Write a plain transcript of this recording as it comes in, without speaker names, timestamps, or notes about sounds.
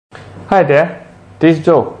Hi there, this is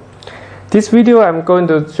Joe. This video I'm going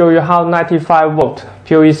to show you how 95 volt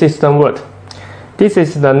PoE system works. This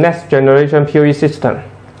is the next generation PoE system.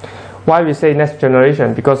 Why we say next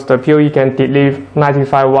generation? Because the PoE can deliver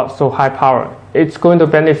 95 watts, so high power. It's going to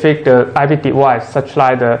benefit the IP device such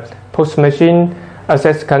like the post machine,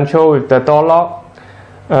 access control with the door lock,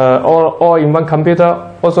 all in one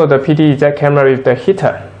computer, also the PD eject camera with the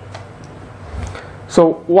heater.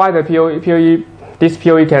 So why the this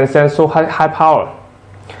PoE can send so high power?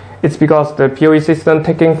 It's because the PoE system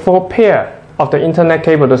taking 4 pairs of the internet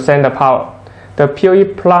cable to send the power. The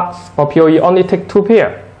PoE Plus or PoE only take 2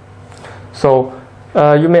 pairs. So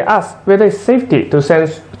you may ask whether it's safety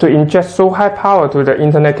to inject so high power to the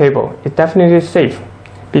internet cable. It's definitely safe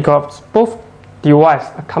because both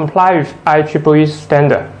devices comply with IEEE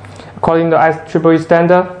standard. According to IEEE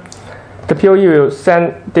standard, the PoE will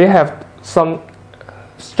send. They have some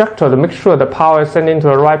structure to make sure the power is sending to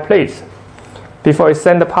the right place. Before it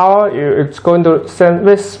sends the power, it's going to send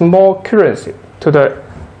very small currency to the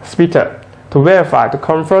splitter to verify, to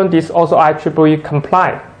confirm this also IEEE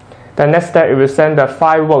comply. The next step, it will send the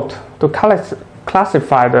 5 volt to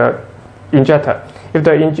classify the injector. If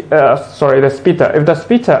the splitter. If the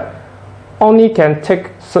splitter only can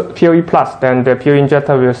take PoE plus, then the PoE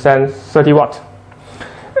injector will send 30 watts.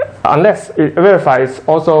 Unless it verifies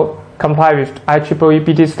also comply with IEEE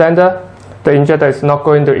PD standard, the injector is not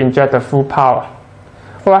going to inject the full power.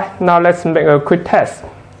 Alright, now let's make a quick test.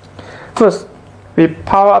 First, we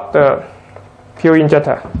power up the PoE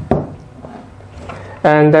injector.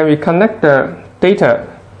 And then we connect the data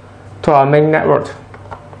to our main network.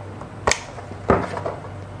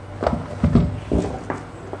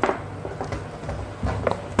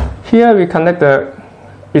 Here we connect the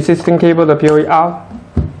existing cable, the PoE out.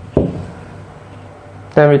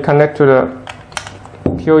 Then we connect to the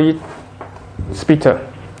PoE splitter.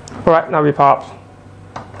 Alright, now we power up.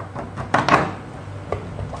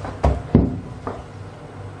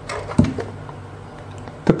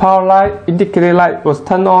 The power light, indicator light was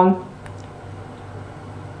turned on.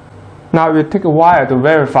 Now we take a wire to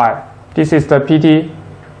verify. This is the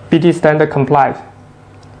PD standard compliant.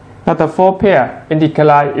 Now the 4 pair indicator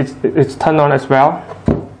light is turned on as well.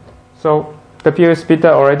 So the PoE splitter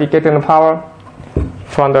already getting the power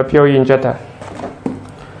from the PoE injector.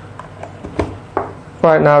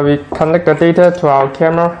 Right now we connect the data to our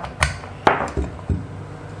camera.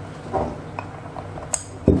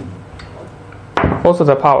 Also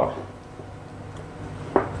the power.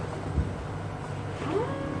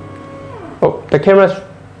 Oh, the camera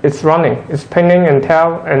is running. It's pinging and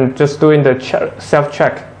tell and just doing the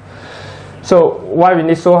self-check. So why we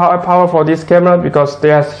need so high power for this camera? Because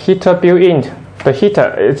there's heater built in. The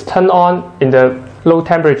heater is turned on in the low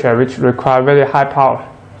temperature, which require very high power.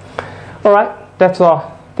 Alright, that's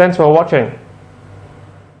all. Thanks for watching.